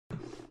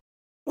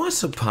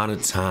Once upon a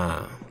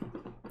time,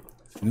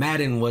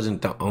 Madden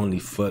wasn't the only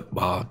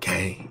football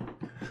game.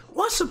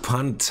 Once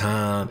upon a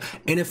time,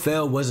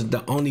 NFL wasn't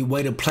the only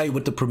way to play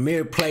with the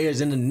premier players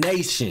in the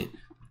nation.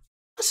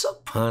 Once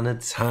upon a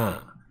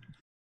time.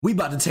 We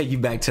about to take you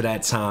back to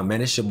that time,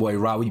 man. It's your boy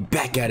Rob. We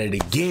back at it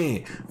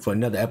again for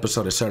another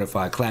episode of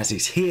Certified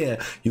Classics. Here,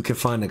 you can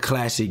find the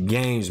classic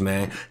games,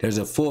 man. There's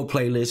a full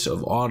playlist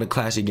of all the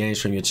classic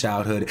games from your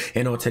childhood.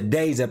 And on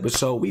today's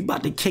episode, we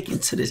about to kick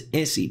into this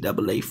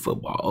NCAA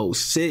football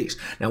 06.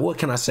 Now, what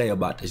can I say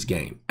about this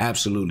game?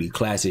 Absolutely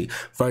classic.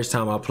 First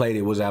time I played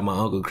it was at my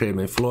uncle's crib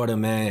in Florida,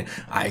 man.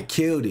 I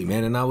killed it,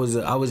 man. And I was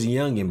a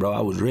youngin', bro.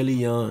 I was really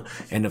young.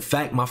 And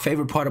my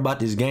favorite part about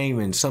this game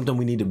and something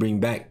we need to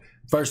bring back,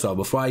 first off,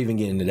 before I even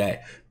get into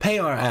that, pay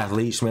our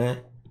athletes, man.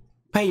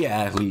 Pay your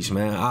athletes,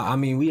 man. I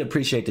mean, we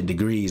appreciate the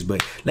degrees,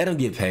 but let them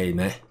get paid,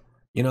 man.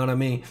 You know what I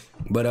mean?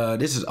 But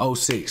this is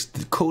 06.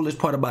 The coolest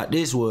part about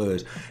this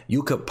was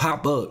you could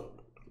pop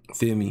up,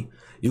 feel me?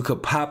 You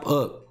could pop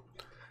up,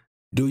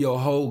 do your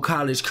whole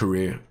college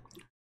career,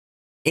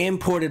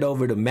 import it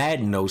over to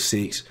Madden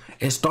 06,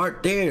 and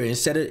start there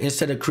instead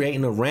of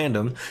creating a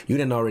random. You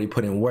didn't already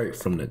put in work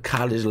from the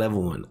college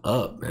level and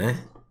up, man.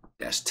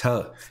 That's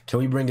tough. Can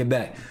we bring it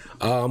back?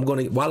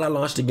 While I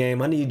launch the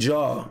game, I need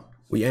y'all.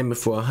 We aiming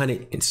for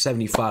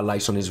 175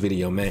 likes on this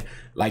video, man.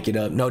 Like it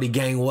up. Know the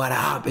gang, what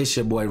up? It's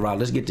your boy Rob.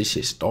 Let's get this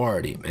shit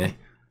started, man.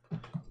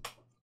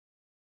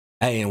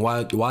 Hey, and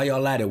while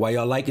y'all at it, while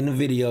y'all liking the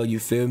video, you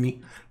feel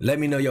me? Let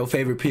me know your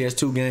favorite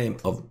PS2 game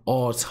of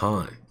all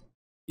time.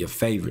 Your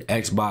favorite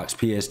Xbox,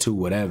 PS2,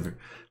 whatever.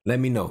 Let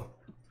me know.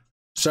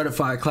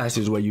 Certified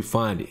Classics is where you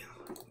find it.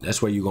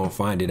 That's where you gonna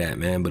find it at,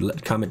 man.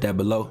 But comment that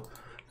below.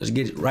 Let's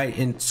get right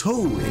into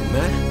it,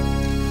 man.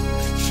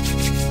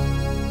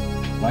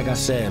 Like I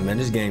said, man,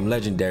 this game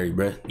legendary,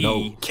 bruh.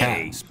 No cap.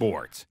 EA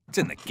Sports. It's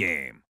in the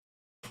game.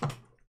 EA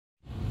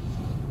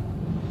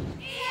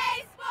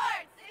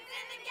Sports is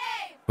in the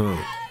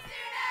game.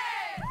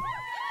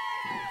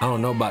 I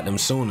don't know about them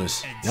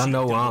Sooners. Y'all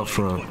know where I'm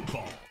from.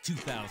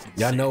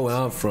 Y'all know where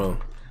I'm from.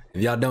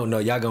 If y'all don't know,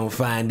 y'all gonna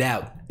find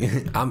out.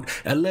 I'm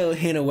a little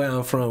hint of where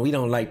I'm from. We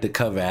don't like the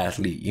cover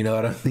athlete. You know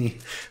what I mean?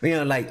 We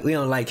don't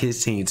like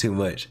his team too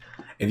much.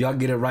 If y'all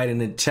get it right in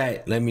the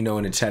chat, let me know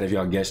in the chat if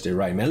y'all guessed it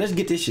right, man. Let's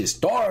get this shit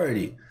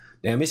started.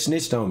 Damn, it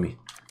snitched on me.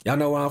 Y'all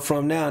know where I'm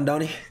from now,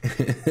 don't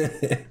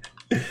it?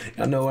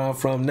 Y'all know where I'm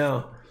from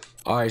now.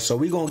 All right, so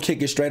we gonna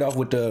kick it straight off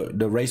with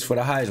the race for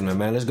the Heisman,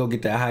 man. Let's go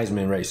get that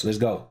Heisman race. Let's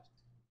go.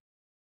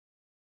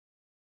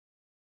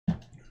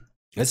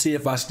 Let's see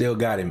if I still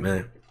got it,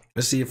 man.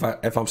 Let's see if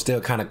I'm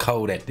still kind of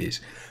cold at this.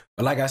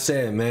 But like I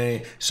said,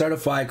 man,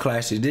 Certified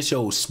Classics, this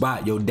your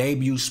spot, your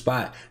debut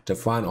spot to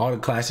find all the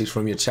classics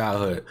from your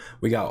childhood.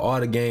 We got all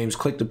the games.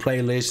 Click the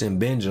playlist and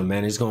binge them,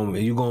 man.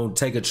 You're gonna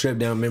take a trip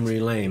down memory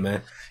lane,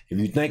 man. If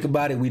you think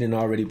about it, we done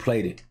already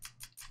played it.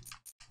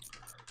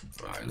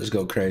 All right, let's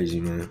go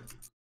crazy, man.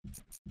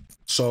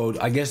 So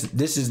I guess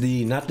this is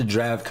not the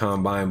draft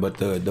combine, but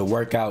the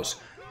workouts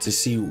to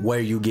see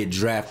where you get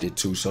drafted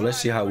to. So let's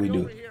see how we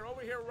do. Over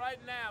here right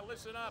now.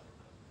 Listen up.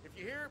 If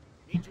you're here,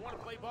 means you want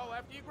to play ball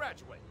after you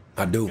graduate.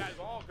 I do. You guys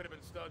all could have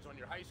been studs on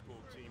your high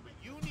school team, but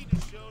you need to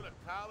show the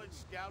college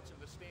scouts in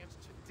the stands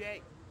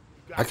today.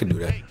 I can do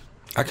that.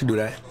 I can do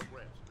that.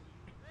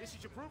 This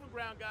is your proving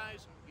ground,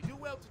 guys. You do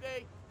well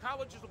today,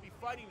 colleges will be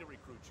fighting to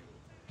recruit you.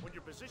 When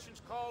your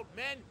position's called,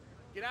 men,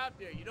 get out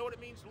there. You know what it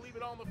means to leave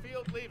it all on the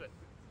field? Leave it.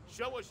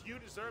 Show us you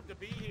deserve to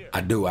be here.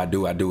 I do.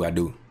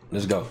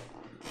 Let's go.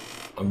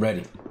 I'm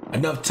ready.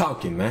 Enough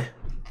talking, man.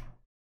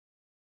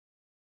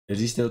 Is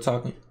he still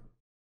talking?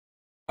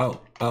 Oh.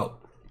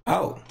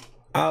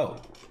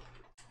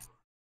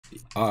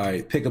 All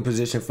right, pick a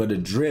position for the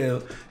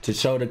drill to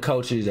show the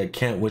coaches at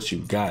camp what you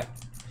got.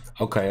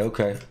 Okay.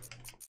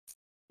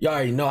 Y'all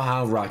already know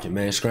how I'm rocking,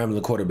 man.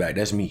 Scrambling quarterback,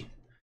 that's me.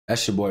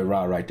 That's your boy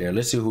Rod right there.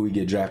 Let's see who we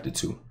get drafted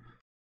to.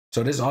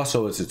 So this is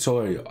also a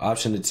tutorial.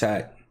 Option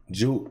attack,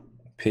 juke,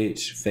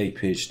 pitch, fake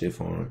pitch,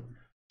 stiff arm,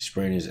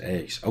 sprint is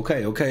X.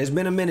 Okay. It's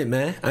been a minute,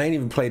 man. I ain't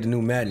even played the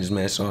new Maddens,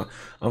 man, so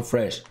I'm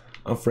fresh.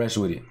 I'm fresh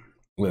with it.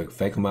 Look,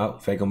 fake them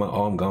out.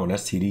 Oh, I'm gone.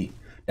 That's TD.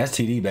 That's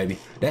TD, baby.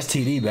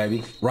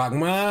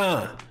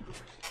 Rockman.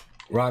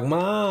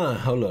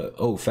 Hold up.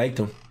 Oh, faked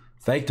him.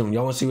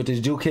 Y'all want to see what this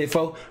juke hit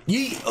for?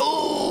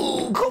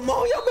 Oh, come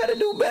on. Y'all better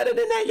do better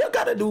than that. Y'all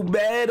gotta do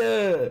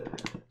better.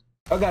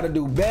 I gotta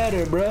do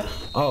better, bruh.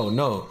 Oh,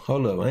 no.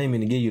 Hold up. I ain't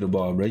mean to give you the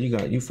ball,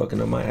 bruh. You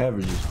fucking up my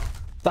averages.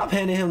 Stop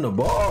handing him the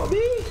ball, B.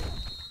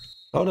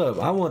 Hold up.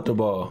 I want the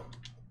ball.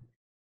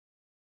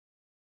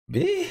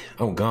 B,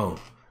 I'm gone.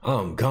 I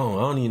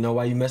don't even know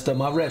why you messed up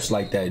my reps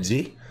like that,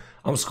 G.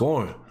 I'm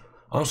scoring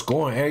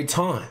every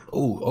time.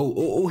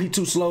 Oh, he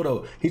too slow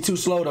though.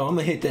 I'm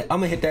gonna hit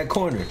that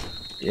corner.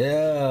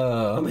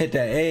 Yeah, I'm gonna hit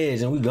that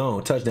edge and we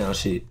gone. Touchdown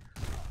shit.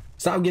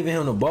 Stop giving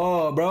him the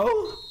ball, bro.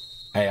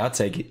 Hey, I'll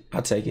take it.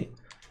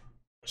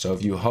 So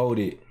if you hold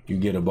it, you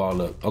get a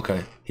ball up.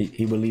 Okay.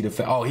 He believe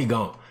the oh, he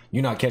gone.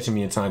 You're not catching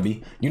me in time,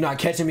 B.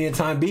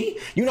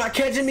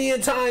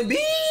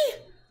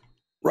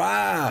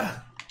 Right.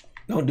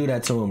 Don't do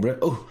that to him, bro.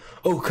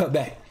 Oh, cut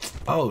back.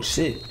 Oh,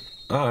 shit.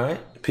 All right.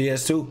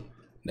 PS2.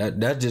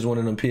 That's just one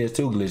of them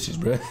PS2 glitches,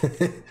 bro.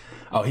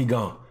 Oh, he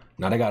gone.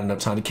 Now they got enough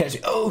time to catch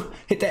it. Oh,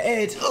 hit the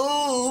edge.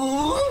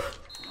 Oh,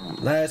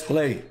 last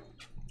play.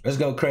 Let's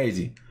go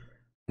crazy.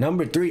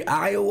 Number 3,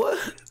 Iowa.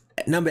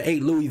 Number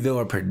 8, Louisville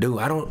or Purdue.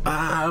 I don't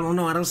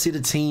know. I don't see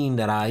the team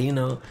that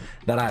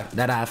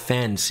I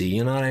fancy.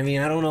 You know what I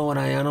mean? I don't know what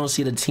I don't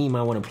see the team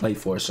I want to play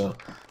for. So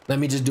let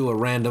me just do a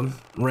random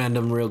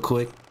real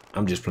quick.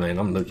 I'm just playing.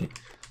 I'm looking.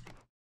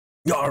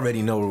 You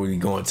already know where we're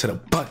going, to the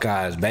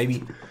Buckeyes,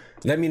 baby.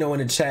 Let me know in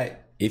the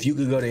chat if you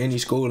could go to any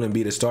school and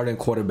be the starting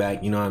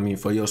quarterback, you know what I mean,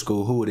 for your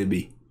school, who would it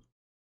be?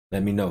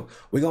 Let me know.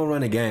 We're going to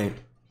run a game.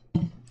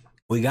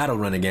 We got to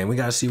run a game. We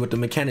got to see what the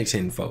mechanics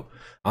hitting for.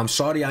 I'm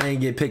sorry I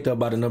ain't get picked up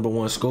by the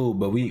 #1 school,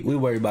 but we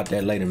worry about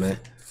that later, man.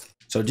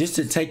 So just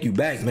to take you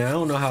back, man, I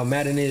don't know how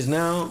Madden is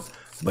now,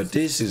 but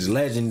this is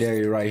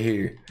legendary right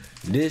here.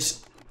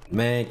 This,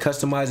 man,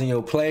 customizing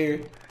your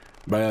player,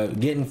 bro,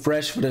 getting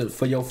fresh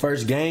for your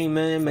first game,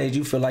 man, made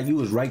you feel like you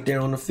was right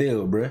there on the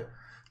field, bro.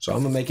 So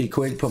I'm gonna make it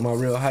quick, put my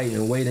real height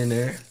and weight in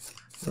there. You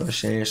know what I'm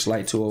saying?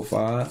 Slight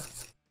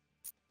 205.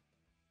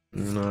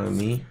 You know what I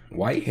mean?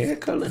 White hair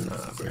color?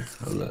 Nah, bro.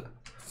 Hold up.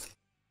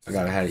 I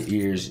gotta have the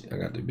ears. I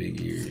got the big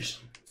ears.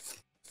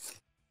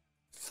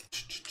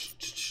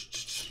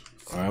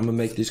 Alright, I'm gonna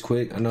make this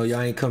quick. I know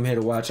y'all ain't come here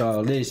to watch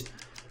all this.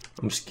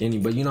 I'm skinny,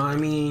 but you know what I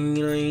mean?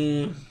 You know what I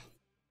mean?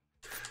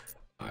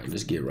 Alright,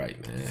 let's get right,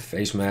 man.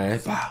 Face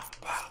mask. Bow,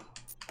 bow,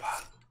 bow.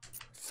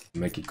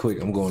 Make it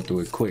quick. I'm going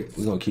through it quick.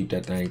 We're gonna keep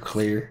that thing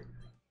clear.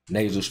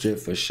 Nasal strip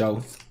for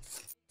sure.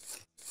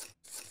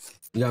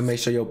 You gotta make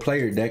sure your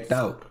player decked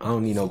out. I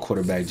don't need no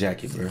quarterback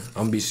jacket, bro.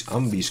 I'm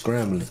gonna be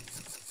scrambling.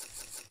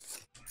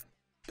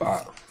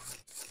 Bow.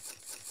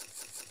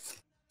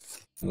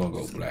 We're gonna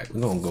go black.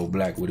 We're gonna go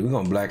black with it. We're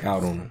gonna black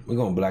out on them. We're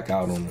gonna black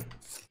out on them.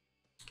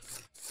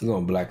 We're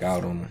gonna black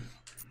out on them.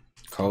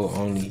 Code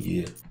only,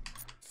 yeah.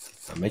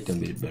 I make them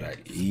be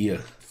like,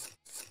 yeah.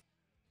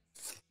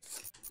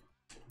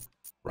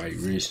 Right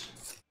wrist.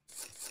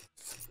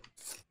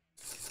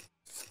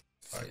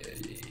 Oh yeah.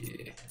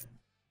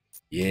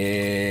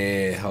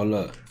 Yeah, hold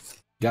up.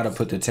 Gotta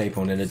put the tape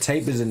on it. The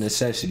tape is a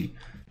necessity.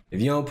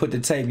 If you don't put the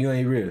tape, you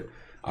ain't real.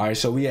 All right,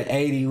 so we at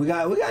 80. We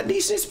got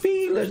decent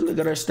speed. Let's look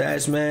at our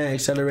stats, man.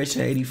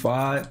 Acceleration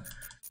 85.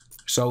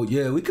 So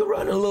yeah, we could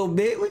run a little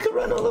bit.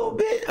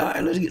 All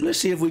right, let's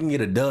see if we can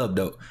get a dub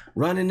though.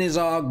 Running is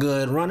all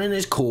good. Running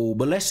is cool,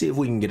 but let's see if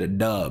we can get a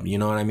dub. You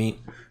know what I mean?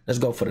 Let's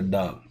go for the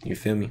dub. You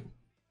feel me?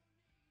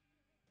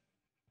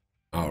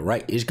 All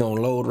right, it's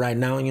gonna load right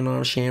now. You know what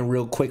I'm saying?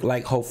 Real quick,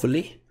 like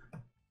hopefully.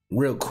 You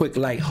know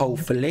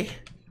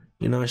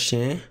what I'm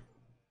saying?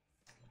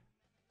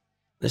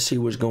 Let's see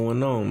what's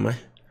going on, man.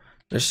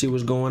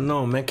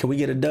 Can we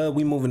get a dub?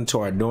 We moving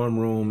to our dorm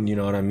room, you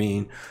know what I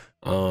mean?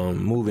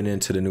 Moving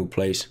into the new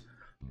place.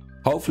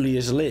 Hopefully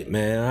it's lit,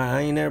 man.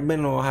 I ain't never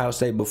been to Ohio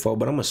State before,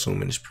 but I'm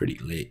assuming it's pretty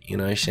lit, you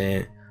know what I'm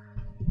saying?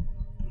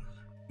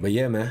 But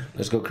yeah, man,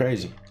 let's go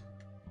crazy.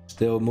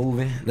 Still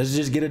moving. Let's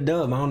just get a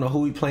dub. I don't know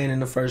who we playing in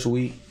the first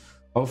week.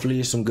 Hopefully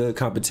it's some good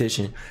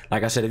competition.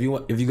 Like I said, if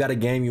you got a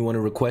game you want to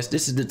request,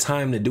 this is the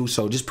time to do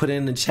so. Just put it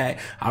in the chat.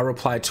 I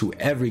reply to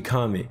every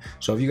comment.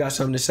 So if you got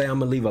something to say, I'm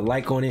gonna leave a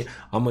like on it.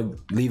 I'm gonna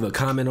leave a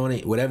comment on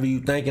it. Whatever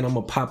you thinking, I'm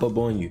gonna pop up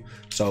on you.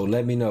 So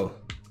let me know.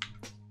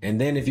 And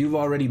then if you've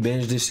already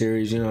binged this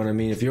series, you know what I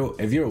mean? If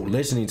you're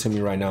listening to me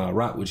right now, I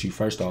rock with you.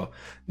 First off,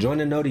 join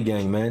the Noti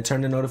gang, man.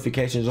 Turn the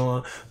notifications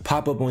on.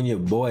 Pop up on your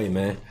boy,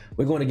 man.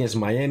 We're going against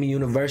Miami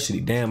University.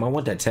 Damn, I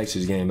want that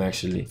Texas game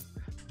actually.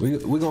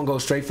 We're gonna go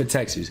straight for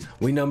Texas.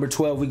 We number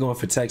 12. We going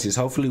for Texas.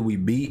 Hopefully we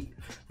beat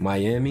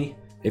Miami.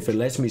 If it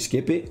lets me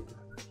skip it.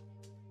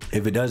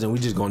 If it doesn't, we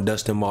just gonna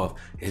dust them off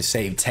and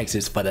save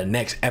Texas for the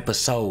next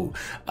episode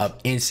of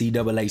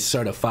NCAA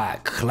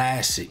Certified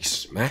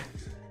Classics, man.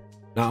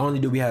 Not only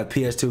do we have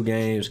PS2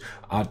 games,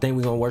 I think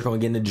we're gonna work on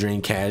getting the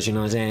Dreamcast, you know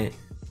what I'm saying?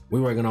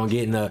 We're working on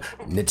getting a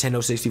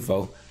Nintendo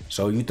 64.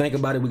 So you think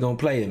about it, we're gonna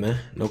play it, man.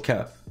 No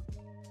cap.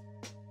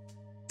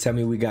 Tell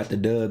me we got the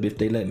dub if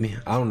they let me.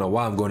 I don't know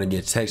why I'm going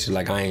against Texas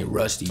like I ain't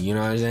rusty, you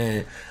know what I'm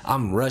saying?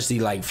 I'm rusty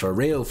like for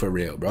real,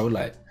 bro.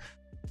 Like,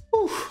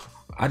 whew,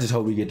 I just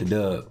hope we get the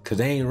dub because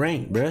they ain't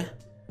ranked, bruh.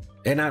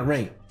 They're not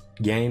ranked.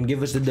 Game,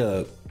 give us the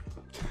dub.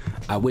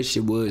 I wish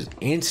it was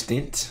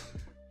instant.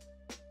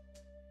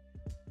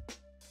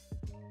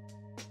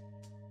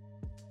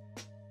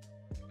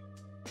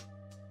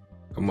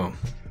 Come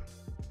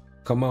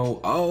on.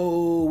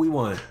 Oh, we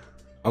won.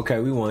 Okay,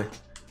 we won.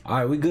 All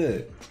right, we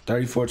good.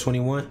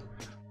 34-21.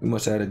 We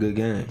must have had a good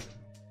game.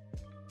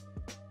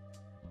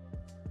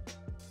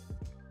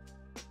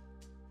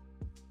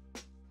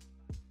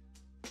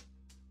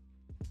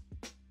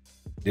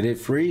 Did it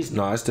freeze?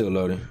 No, it's still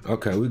loading.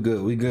 Okay, we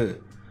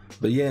good.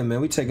 But yeah,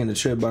 man, we taking a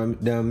trip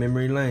down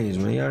memory lanes,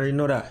 man. You already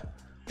know that.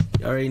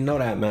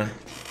 Man.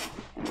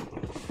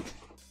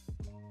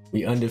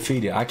 We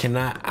undefeated. I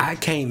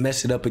can't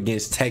mess it up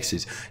against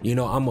Texas. You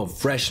know, I'm a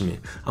freshman.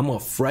 I'm a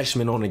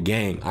freshman on the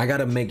game. I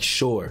gotta make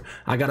sure.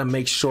 I gotta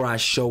make sure I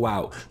show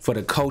out for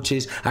the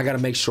coaches. I gotta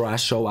make sure I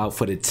show out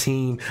for the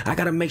team. I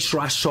gotta make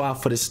sure I show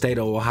out for the state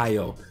of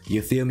Ohio.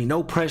 You feel me?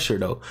 No pressure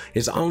though.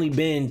 It's only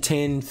been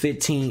 10,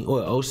 15,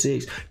 or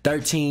 06,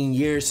 13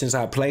 years since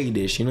I played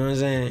this. You know what I'm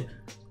saying?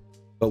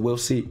 But we'll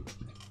see.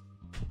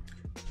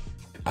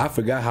 I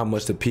forgot how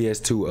much the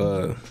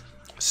PS2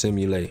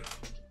 simulate.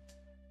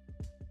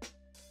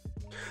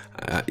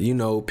 You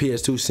know,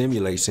 PS2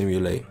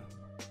 simulate.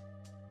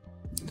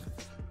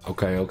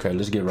 Okay,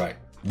 let's get right.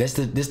 This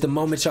the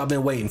moment y'all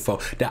been waiting for.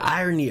 The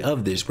irony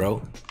of this,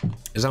 bro,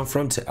 is I'm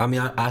from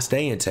I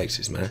stay in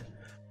Texas, man.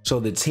 So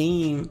the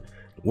team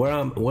where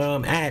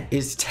I'm at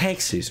is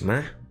Texas,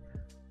 man.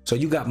 So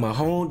you got my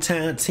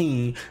hometown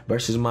team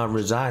versus my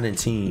residing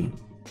team.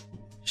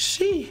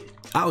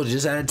 I was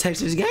just at a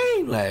Texas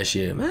game last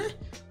year, man.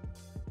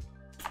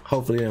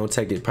 Hopefully they don't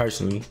take it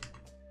personally.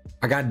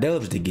 I got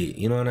dubs to get,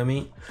 you know what I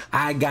mean?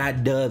 I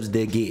got dubs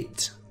to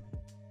get.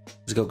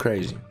 Let's go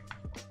crazy.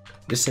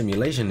 This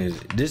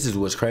is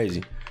what's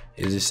crazy,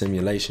 is this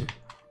simulation.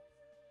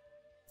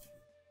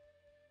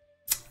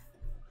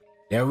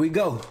 There we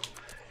go.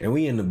 And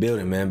we in the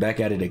building, man.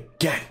 Back at it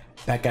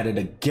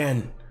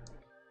again.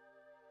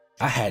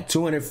 I had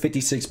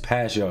 256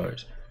 pass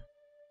yards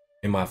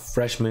in my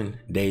freshman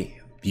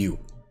debut.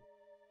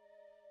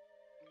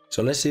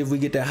 So let's see if we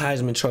get that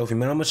Heisman Trophy,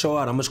 man. I'm gonna show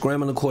out. I'm a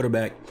scrambling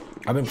quarterback.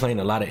 I've been playing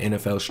a lot of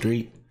NFL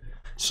Street,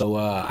 so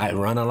I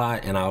run a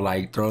lot and I'll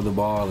like throw the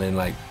ball and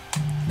like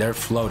they're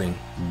floating.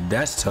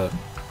 That's tough.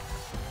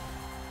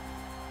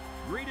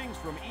 Greetings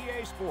from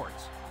EA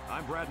Sports.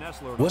 I'm Brad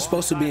Nessler. What's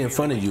supposed to be in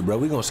front of you, bro?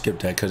 We're gonna skip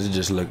that because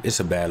it's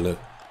a bad look.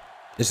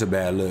 It's a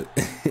bad look.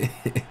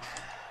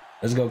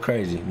 Let's go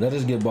crazy. Let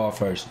us get ball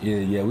first.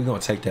 Yeah, we're gonna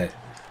take that.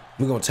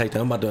 We're gonna take that.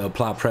 I'm about to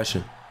apply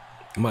pressure.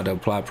 Man.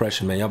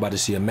 Y'all about to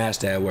see a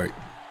master at work.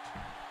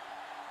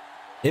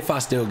 If I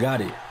still got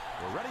it.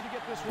 We're ready to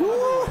get this one.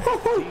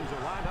 Teams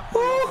are lined up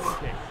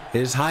for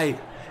It's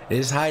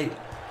hype.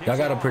 Y'all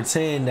gotta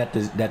pretend that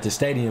the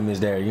stadium is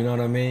there. You know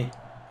what I mean?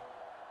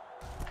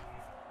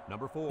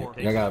 Number 4.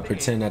 Y'all gotta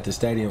pretend that the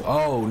stadium.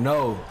 Oh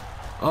no.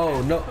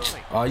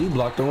 Oh, you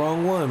blocked the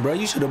wrong one, bro.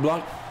 You should have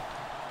blocked.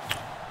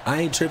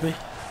 I ain't tripping.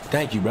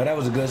 Thank you, bro.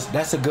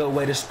 That's a good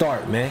way to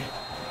start, man.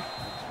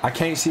 I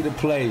can't see the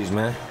plays,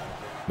 man.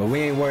 But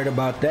we ain't worried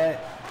about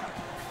that.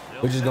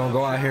 We're just gonna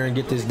go out here and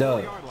get this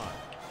dub.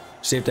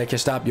 See if they can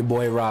stop your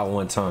boy Rod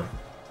one time.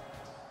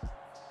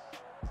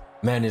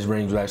 Man, this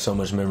brings back so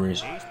much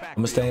memories. I'm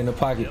gonna stay in the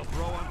pocket.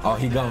 Oh,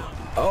 he gone.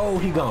 Oh,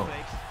 he gone.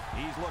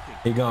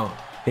 He gone.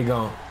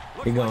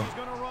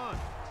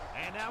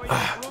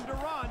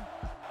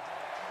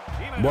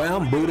 Boy,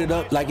 I'm booted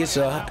up like it's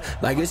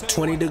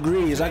 20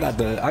 degrees. I got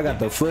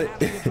the foot.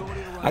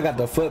 I got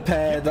the foot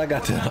pads. I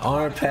got the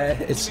arm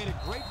pads.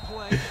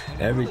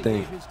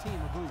 Everything.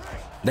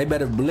 They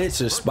better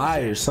blitz or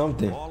spy or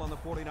something.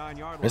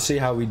 Let's see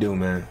how we do,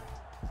 man.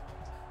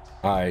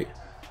 All right,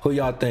 who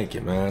y'all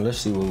thinking, man? Let's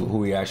see who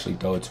we actually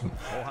throw it to.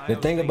 The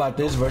thing about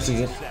this versus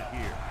it. He's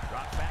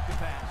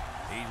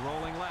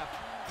rolling left.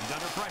 He's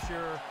under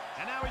pressure,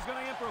 and now he's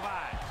going to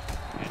improvise.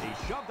 And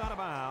he's shoved out of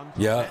bounds.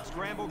 Yeah. That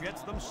scramble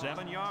gets them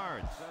 7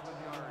 yards.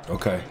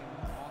 Okay.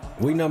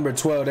 We number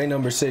 12, they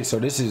number 6, so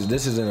this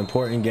is an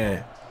important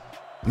game.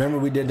 Remember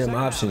we did them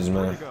options,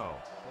 man.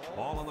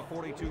 Ball on the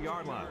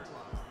 42-yard line.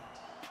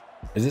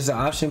 Is this an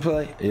option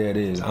play? Yeah, it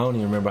is. I don't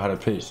even remember how to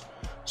pitch.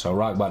 So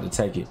Rock about to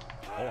take it.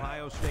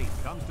 Ohio State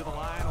comes to the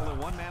line, only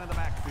one man in the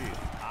backfield.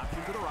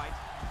 Option to the right.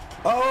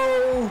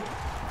 Oh!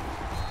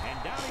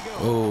 And down he goes.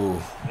 Oh,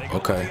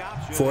 okay.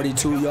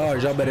 42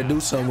 yards. Y'all better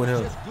do something with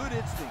him. Good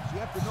instincts. You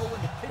have to know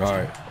when to pitch All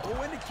right. or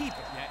when to keep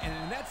it. Yeah,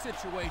 and in that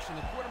situation,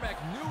 the quarterback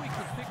knew he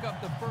could pick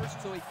up the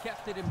first, so he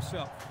kept it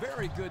himself.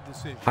 Very good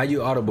decision. How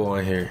you audible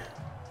in here?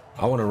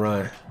 I want to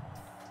run.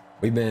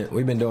 We've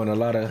been doing a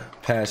lot of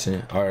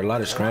passing or a lot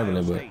of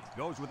scrambling, but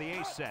goes with the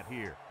ace set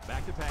here.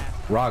 Back to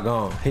pass. Rock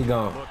gone. He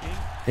gone.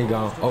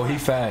 Oh, he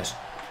fast.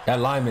 That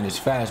lineman is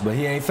fast, but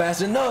he ain't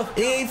fast enough.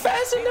 He ain't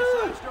fast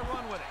enough.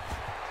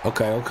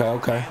 Okay. And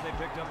they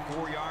picked up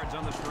 4 yards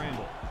on the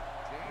scramble.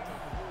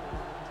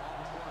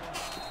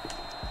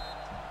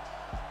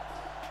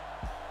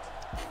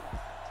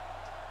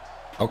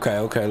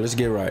 Okay. Let's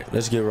get right.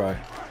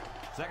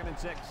 2nd and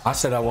 6. I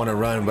said I want to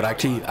run, but I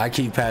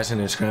keep passing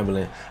and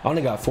scrambling. I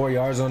only got 4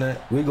 yards on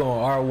that. We going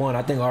R1.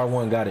 I think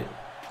R1 got it.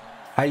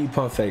 How you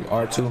pump fake?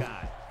 R2?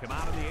 Come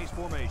out in the ace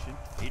formation.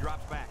 He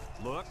drops back.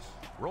 Looks.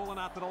 Rolling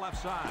out to the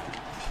left side.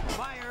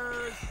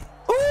 Fires.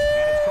 And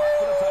it's caught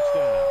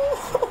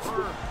for the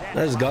touchdown.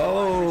 Let's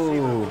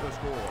go.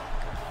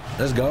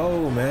 Let's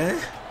go, man.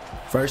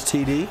 First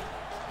TD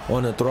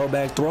on the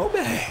throwback.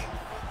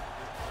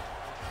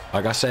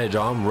 Like I said,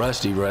 y'all, I'm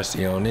rusty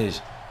on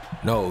this.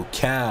 No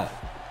cap.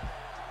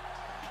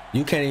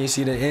 You can't even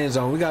see the end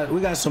zone. We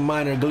got some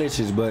minor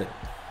glitches, but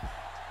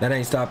that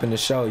ain't stopping the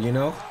show, you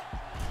know?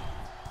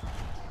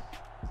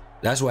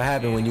 That's what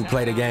happened when you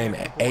play the game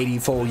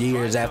 84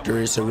 years after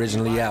it's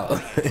originally out.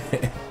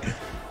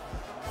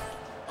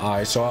 All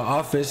right, so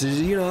our offense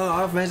is, you know,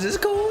 our offense is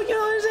cool. You know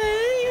what I'm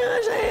saying? You know what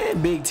I'm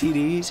saying? Big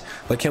TDs,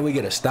 but can we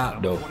get a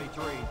stop though?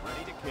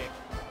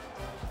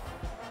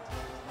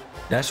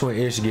 That's when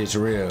Ish gets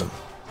real.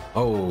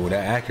 Oh,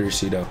 that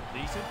accuracy though.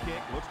 Decent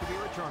kick, looks to be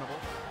returnable.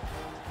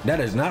 That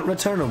is not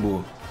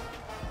returnable.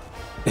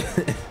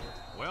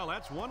 Well,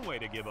 that's one way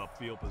to give up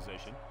field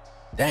position.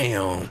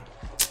 Damn.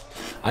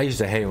 I used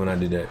to hate when I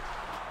did that.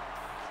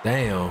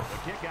 Damn.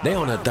 They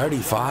on a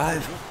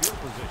 35?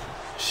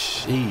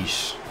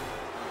 Sheesh.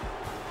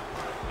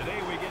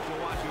 Today we get to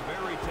watch a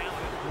very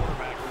talented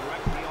quarterback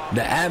direct the offense.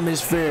 The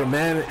atmosphere,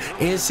 man.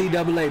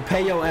 NCAA,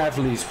 pay your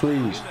athletes,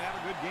 please. Have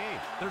a good game.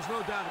 There's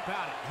no doubt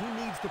about it.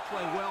 He needs to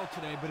play well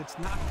today, but it's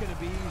not going to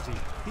be easy.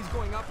 He's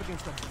going up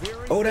against a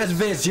very... Oh, that's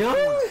Vince Young?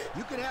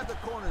 You can have the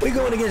corner. We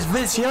going against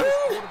Vince Young?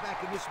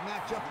 Quarterback in this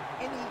matchup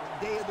any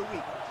day of the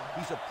week.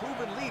 He's a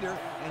proven leader,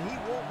 and he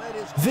won't let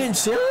his...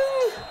 Vince Young?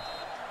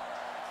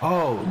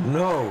 Oh,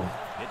 no.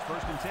 It's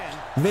 1st and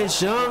 10.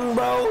 Vince Young,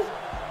 bro?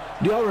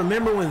 Do y'all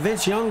remember when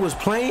Vince Young was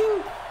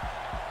playing?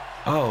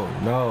 Oh,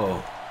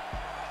 no.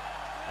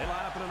 They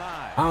line up in an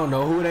eye. I don't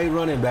know who they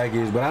running back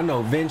is, but I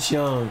know Vince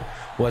Young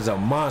was a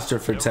monster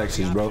for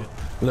Texas, bro.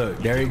 Look,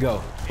 there you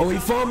go. Oh, he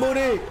fumbled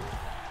it.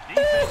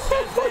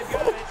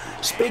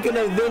 Speaking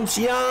of Vince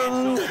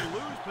Young,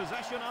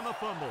 Possession on the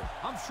fumble.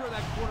 I'm sure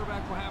that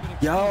quarterback will have an...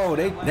 yo,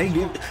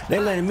 they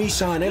letting me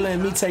shine. They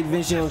letting me take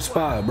Vince Young's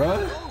spot,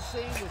 bro.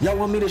 Y'all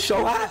want me to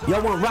show out?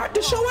 Y'all want Rock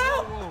to show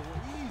out?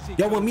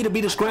 Y'all want me to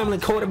be the scrambling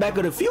quarterback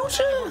of the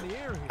future?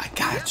 I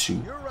got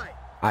you.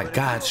 I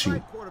got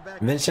you.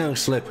 Vince Young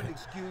slipping.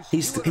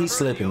 He's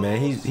slipping,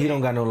 man. He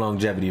don't got no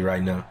longevity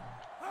right now.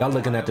 Y'all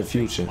looking at the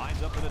future.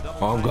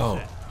 Oh, I'm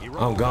gone.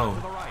 I'm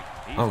gone.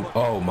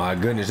 Oh my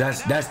goodness.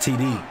 That's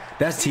TD.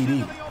 That's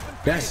TD.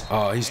 That's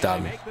he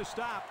stopped me.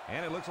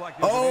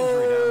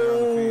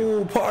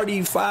 Oh,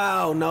 party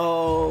foul.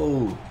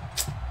 No.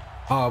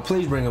 Oh,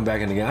 please bring him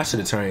back in again. I should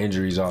have turned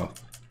injuries off.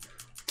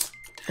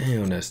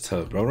 Damn, that's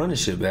tough, bro. Run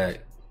this shit back.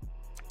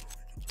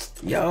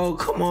 Yo,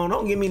 come on.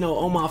 Don't give me no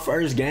on my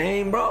first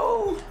game,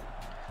 bro.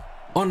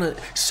 On the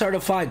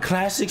certified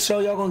classic show,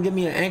 y'all gonna give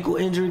me an ankle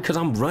injury because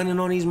I'm running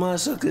on these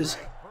motherfuckers?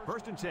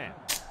 1st and 10.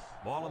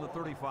 Ball on the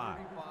 35.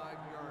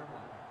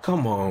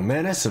 Come on,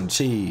 man. That's some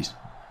cheese.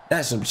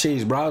 That's some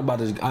cheese, bro. I was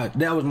about to,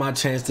 that was my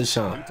chance to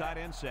shine.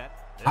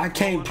 I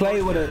can't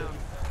play with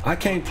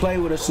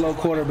a slow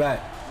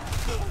quarterback.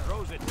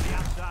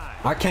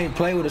 I can't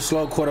play with a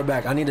slow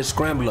quarterback. I need a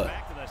scrambler.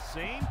 Back to the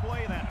same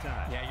play that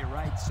time. Yeah, you're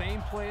right.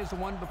 Same play as the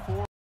one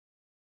before.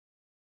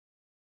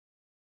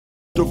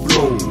 The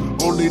flow,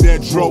 only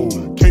that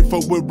drove. Can't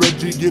fuck with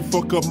Reggie, you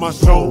fuck up my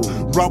soul.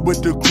 Ride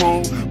with the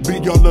chrome,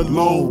 be all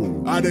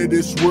alone. Out of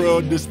this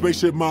world, this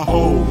spaceship my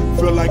home.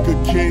 Feel like a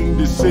king,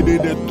 the city,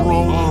 the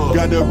throne.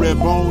 Got a red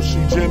bone, she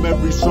jam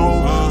every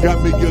song.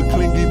 Got me a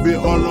clingy bit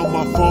all on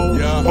my phone.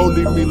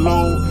 Holding me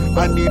long,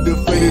 I need to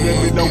fade it.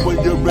 Let me know when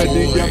you're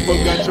ready. I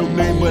forgot your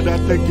name, but I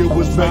think it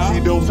was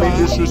Maxie. Don't need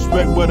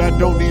disrespect, but I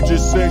don't need your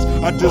sex.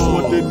 I just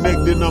want the neck,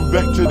 then I'm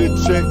back to the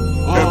check.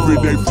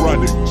 Everyday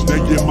Friday, stay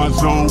in my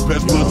zone,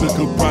 past Music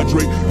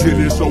Padre.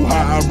 Getting so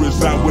high, I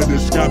reside where the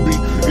sky be.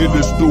 In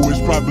the stew is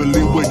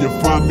probably where you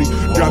find me.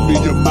 Got me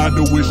a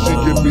model when she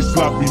give me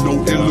sloppy. No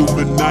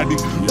Illuminati,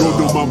 go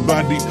to my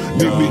body.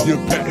 Need me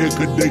your patent,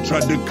 cause they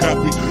tried to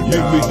copy.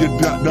 Need me your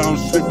dot down,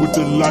 sick with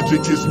the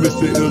logic. It's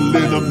Mr.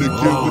 Illin, I'm the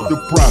kid with the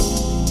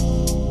props.